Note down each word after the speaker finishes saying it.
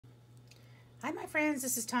Hi my friends,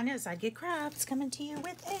 this is Tanya at Sidegigcrafts coming to you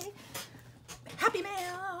with a Happy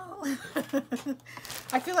Mail.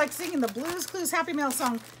 I feel like singing the Blues Clues Happy Mail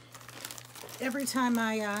song every time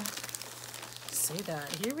I say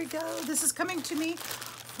that. Here we go. This is coming to me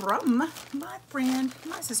from my friend,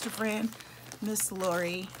 my sister friend, Miss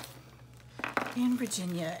Lori in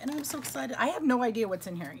Virginia. And I'm so excited. I have no idea what's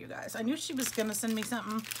in here, you guys. I knew she was going to send me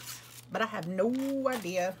something, but I have no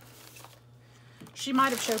idea. She might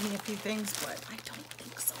have showed me a few things, but I don't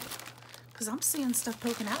think so. Because I'm seeing stuff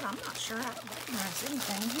poking out. I'm not sure I recognize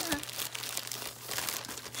anything here.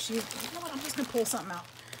 You know what? I'm just going to pull something out.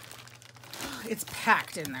 It's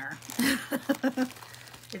packed in there.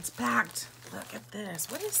 It's packed. Look at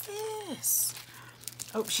this. What is this?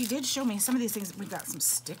 Oh, she did show me some of these things. We've got some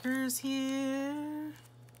stickers here.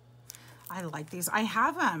 I like these. I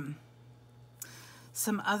have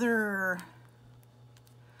some other...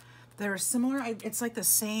 They're similar. It's like the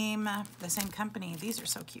same company. These are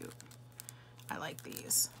so cute. I like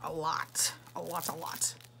these a lot. A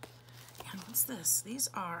lot. And what's this? These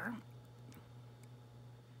are...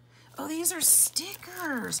 Oh, these are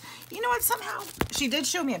stickers. You know what? Somehow she did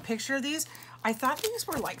show me a picture of these. I thought these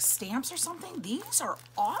were like stamps or something. These are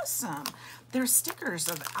awesome. They're stickers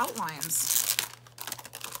of outlines.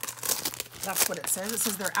 That's what it says. It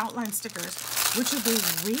says they're outline stickers, which would be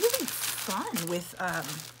really fun with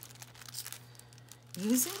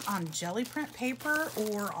using on jelly print paper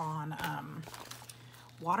or on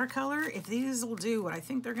watercolor. If these will do what I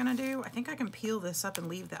think they're gonna do, I think I can peel this up and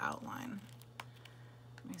leave the outline.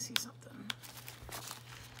 Let me see something.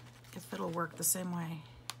 If it'll work the same way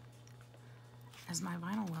as my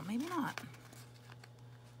vinyl will. Maybe not.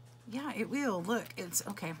 Yeah, it will. Look, it's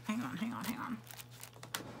okay. Hang on.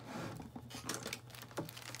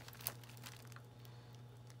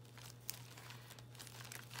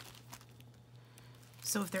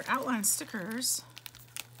 So if they're outline stickers,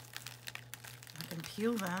 I can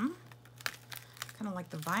peel them, kind of like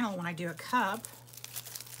the vinyl when I do a cup.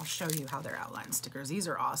 I'll show you how they're outline stickers. These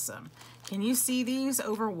are awesome. Can you see these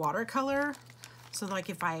over watercolor? So like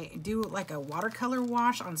if I do like a watercolor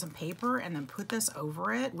wash on some paper and then put this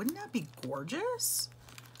over it, wouldn't that be gorgeous?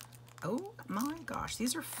 Oh my gosh,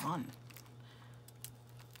 these are fun.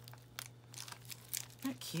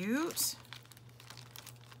 Isn't that cute?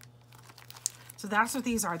 So that's what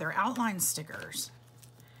these are. They're outline stickers.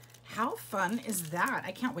 How fun is that?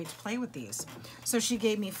 I can't wait to play with these. So she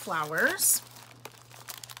gave me flowers.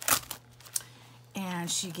 And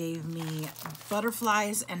she gave me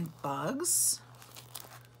butterflies and bugs.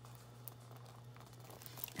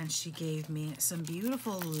 And she gave me some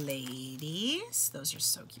beautiful ladies. Those are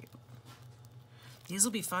so cute. These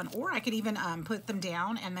will be fun. Or I could even put them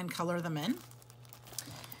down and then color them in.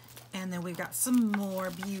 And then we've got some more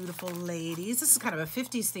beautiful ladies. This is kind of a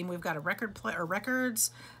 50s theme. We've got a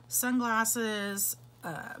records, sunglasses,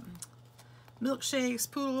 milkshakes,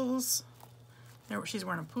 poodles. There, she's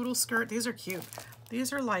wearing a poodle skirt. These are cute.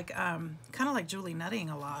 These are like kind of like Julie Nutting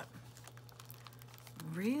a lot.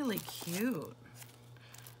 Really cute.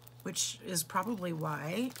 Which is probably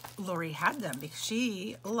why Lori had them, because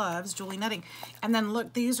she loves Julie Nutting. And then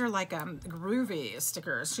look, these are like groovy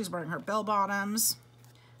stickers. She's wearing her bell bottoms.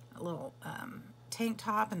 A little tank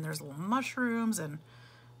top, and there's little mushrooms and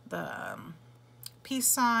the peace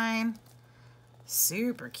sign.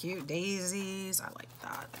 Super cute daisies. I like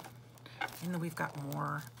that. And then we've got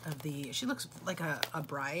more of the, she looks like a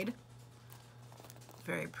bride.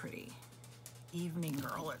 Very pretty. Evening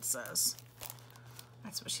girl, it says.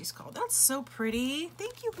 That's what she's called. That's so pretty.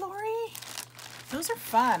 Thank you, Lori. Those are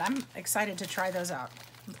fun. I'm excited to try those out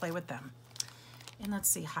and play with them. And let's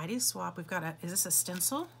see, Heidi Swap. We've got is this a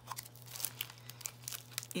stencil?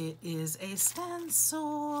 It is a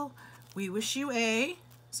stencil. We wish you a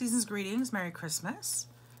season's greetings. Merry Christmas.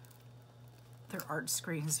 Their art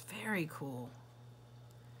screen is very cool.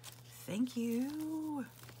 Thank you.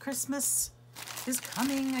 Christmas is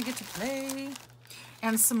coming. I get to play.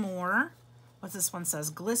 And some more. What's this one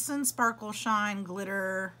says? Glisten, sparkle, shine,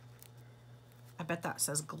 glitter. I bet that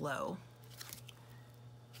says glow.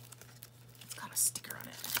 A sticker on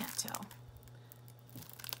it. I can't tell.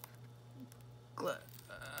 Glow.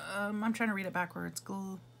 I'm trying to read it backwards.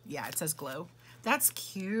 Glow. Yeah, it says glow. That's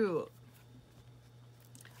cute.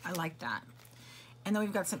 I like that. And then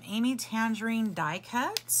we've got some Amy Tangerine die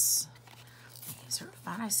cuts. These are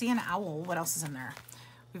fun. I see an owl. What else is in there?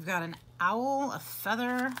 We've got an owl, a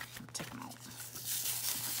feather. Take them out.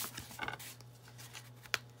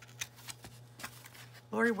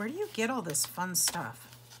 Lori, where do you get all this fun stuff?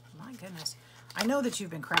 My goodness. I know that you've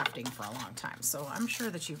been crafting for a long time, so I'm sure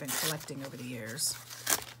that you've been collecting over the years.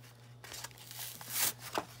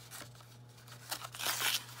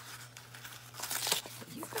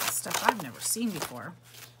 I've never seen before.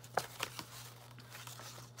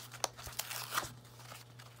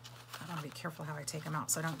 I want to be careful how I take them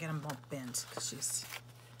out so I don't get them all bent, because she's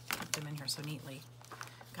put them in here so neatly.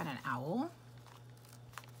 Got an owl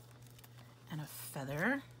and a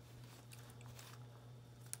feather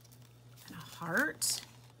and a heart.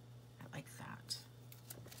 I like that.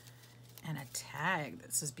 And a tag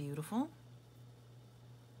that says beautiful.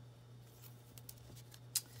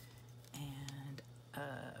 And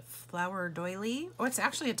a flower doily. Oh, it's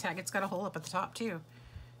actually a tag. It's got a hole up at the top too,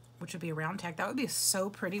 which would be a round tag. That would be so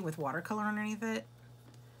pretty with watercolor underneath it.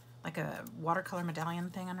 Like a watercolor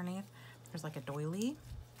medallion thing underneath. There's like a doily.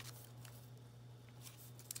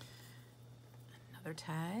 Another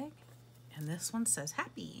tag. And this one says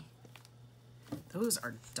happy. Those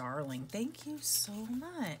are darling. Thank you so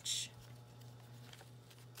much.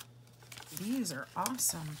 These are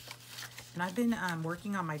awesome. And I've been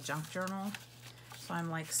working on my junk journal, so I'm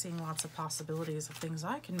like seeing lots of possibilities of things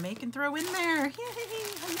I can make and throw in there. Yay!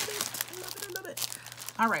 I love it. I love it. I love it.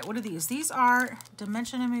 All right, what are these? These are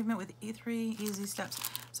dimension and movement with E3 easy steps.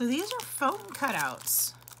 So these are foam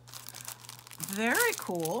cutouts. Very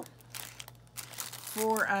cool.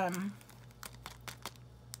 For I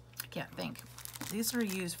can't think. These are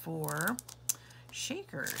used for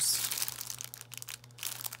shakers.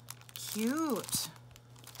 Cute.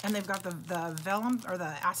 And they've got the vellum or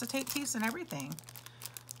the acetate piece and everything.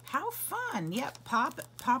 How fun. Yep, pop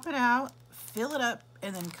it out, fill it up,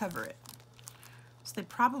 and then cover it. So they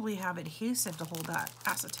probably have adhesive to hold that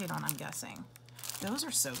acetate on, I'm guessing. Those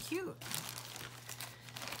are so cute.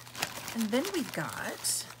 And then we've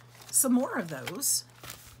got some more of those.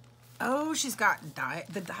 Oh, she's got dye.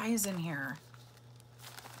 The dye is in here.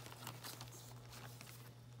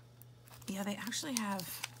 Yeah, they actually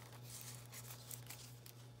have...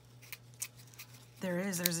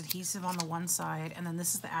 There's adhesive on the one side, and then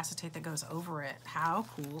this is the acetate that goes over it. How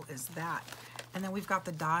cool is that? And then we've got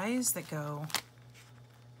the dyes that go...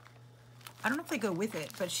 I don't know if they go with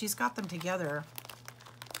it, but she's got them together.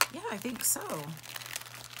 Yeah, I think so.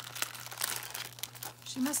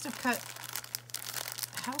 She must have cut...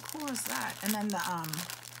 How cool is that? And then the,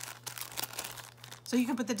 so you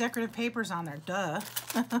can put the decorative papers on there, duh.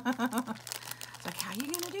 It's like, how are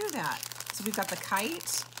you gonna do that? So we've got the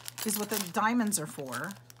kite, is what the diamonds are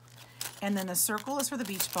for. And then the circle is for the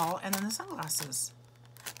beach ball, and then the sunglasses.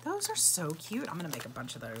 Those are so cute. I'm gonna make a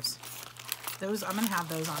bunch of those. I'm gonna have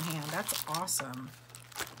those on hand. That's awesome.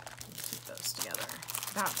 Let's keep those together.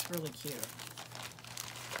 That's really cute.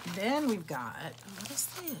 Then we've got, what is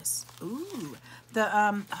this? Ooh,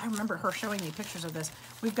 I remember her showing me pictures of this.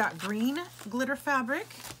 We've got green glitter fabric,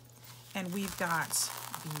 and we've got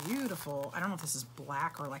beautiful, I don't know if this is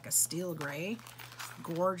black or like a steel gray.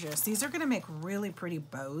 Gorgeous. These are gonna make really pretty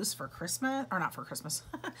bows for Christmas, or not for Christmas.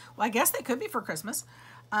 Well, I guess they could be for Christmas.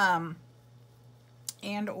 And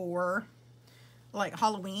or like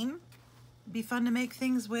Halloween. Be fun to make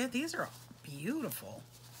things with. These are beautiful.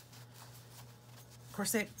 Of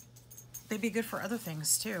course, they'd be good for other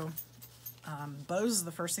things too. Bows is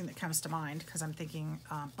the first thing that comes to mind because I'm thinking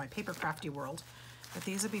by Paper Crafty World. But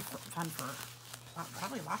these would be fun for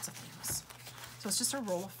probably lots of things. So it's just a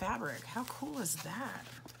roll of fabric. How cool is that?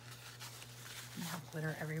 And have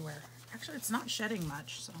glitter everywhere. Actually, it's not shedding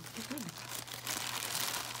much, so good.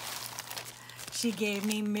 She gave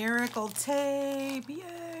me miracle tape.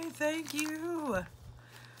 Yay, thank you.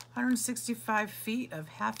 165 feet of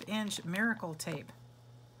half-inch miracle tape.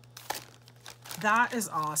 That is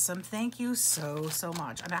awesome. Thank you so, so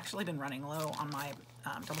much. I've actually been running low on my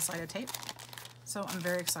double-sided tape, so I'm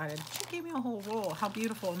very excited. She gave me a whole roll. How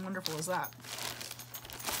beautiful and wonderful is that?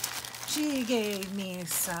 She gave me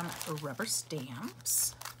some rubber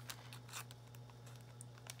stamps.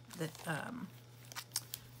 The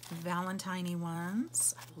Valentine-y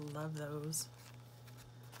ones. I love those.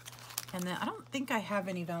 And then I don't think I have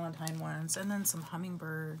any Valentine ones. And then some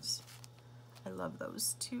hummingbirds. I love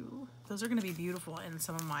those too. Those are going to be beautiful in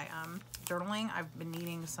some of my journaling. I've been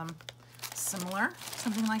needing some similar,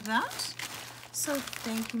 something like that. So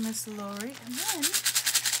thank you, Miss Lori. And then,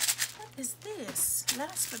 what is this?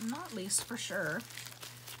 Last but not least, for sure.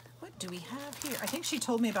 What do we have here? I think she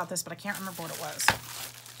told me about this, but I can't remember what it was.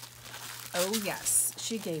 Oh yes,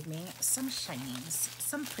 she gave me some shinies,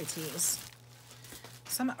 some pretties,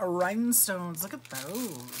 some rhinestones. Look at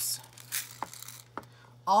those.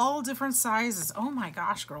 All different sizes. Oh my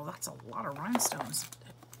gosh, girl, that's a lot of rhinestones.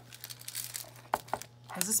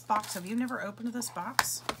 Is this box, have you never opened this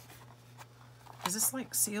box? Is this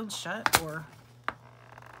like sealed shut or?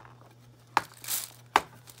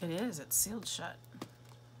 It is, it's sealed shut.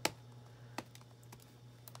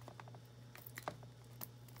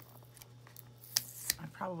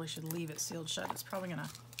 probably should leave it sealed shut. It's probably gonna,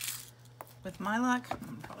 with my luck, I'm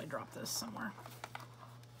gonna probably drop this somewhere.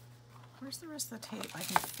 Where's the rest of the tape? I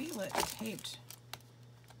can feel it taped.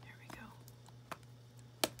 There we go.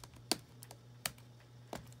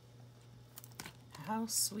 How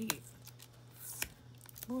sweet.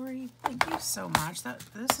 Lori, thank you so much.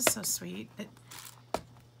 This is so sweet.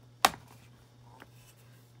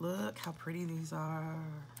 Look how pretty these are.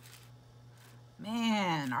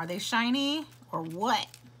 Man, are they shiny or what?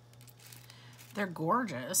 They're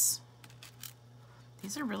gorgeous.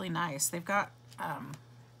 These are really nice. They've got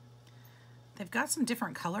some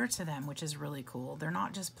different color to them, which is really cool. They're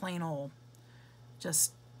not just plain old,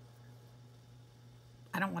 just,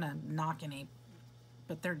 I don't want to knock any,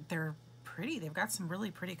 but they're pretty. They've got some really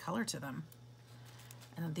pretty color to them.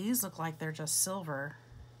 And these look like they're just silver.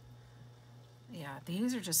 Yeah,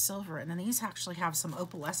 these are just silver, and then these actually have some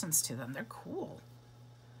opalescence to them. They're cool.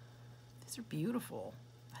 These are beautiful.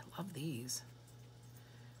 I love these.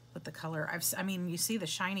 With the color, I mean, you see the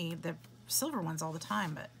shiny, the silver ones all the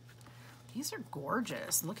time, but these are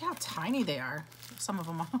gorgeous. Look how tiny they are. Some of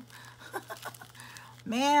them are.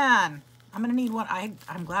 Man, I'm gonna need one.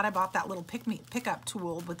 I'm glad I bought that little pickup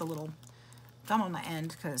tool with the little thumb on the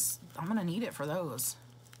end, because I'm gonna need it for those.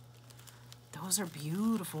 Those are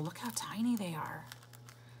beautiful. Look how tiny they are.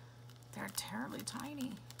 They're terribly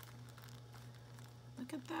tiny.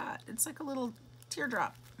 Look at that. It's like a little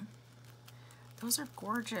teardrop. Those are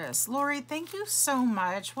gorgeous. Lori, thank you so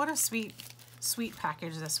much. What a sweet, sweet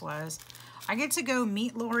package this was. I get to go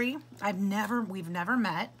meet Lori. We've never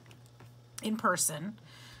met in person.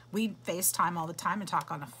 We FaceTime all the time and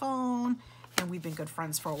talk on the phone, and we've been good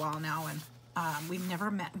friends for a while now, and we've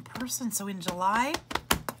never met in person. So in July,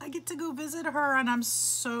 I get to go visit her, and I'm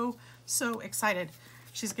so, so excited.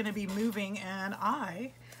 She's gonna be moving, and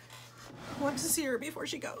I want to see her before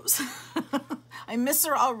she goes. I miss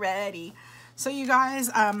her already. So you guys,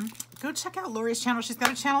 go check out Lori's channel. She's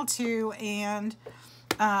got a channel too, and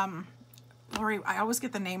Lori, I always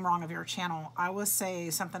get the name wrong of your channel. I always say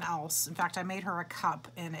something else. In fact, I made her a cup,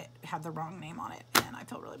 and it had the wrong name on it, and I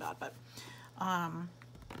felt really bad, but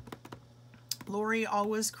Lori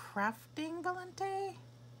Always Crafting Valente,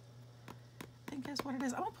 I think is what it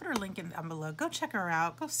is. I'm gonna put her link in down below. Go check her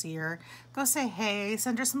out. Go see her. Go say hey.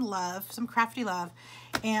 Send her some love, some crafty love.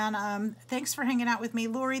 And thanks for hanging out with me,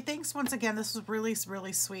 Lori. Thanks once again. This was really,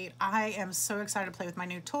 really sweet. I am so excited to play with my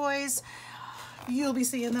new toys. You'll be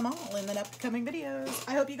seeing them all in the upcoming videos.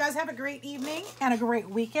 I hope you guys have a great evening and a great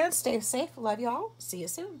weekend. Stay safe. Love y'all. See you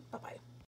soon. Bye-bye.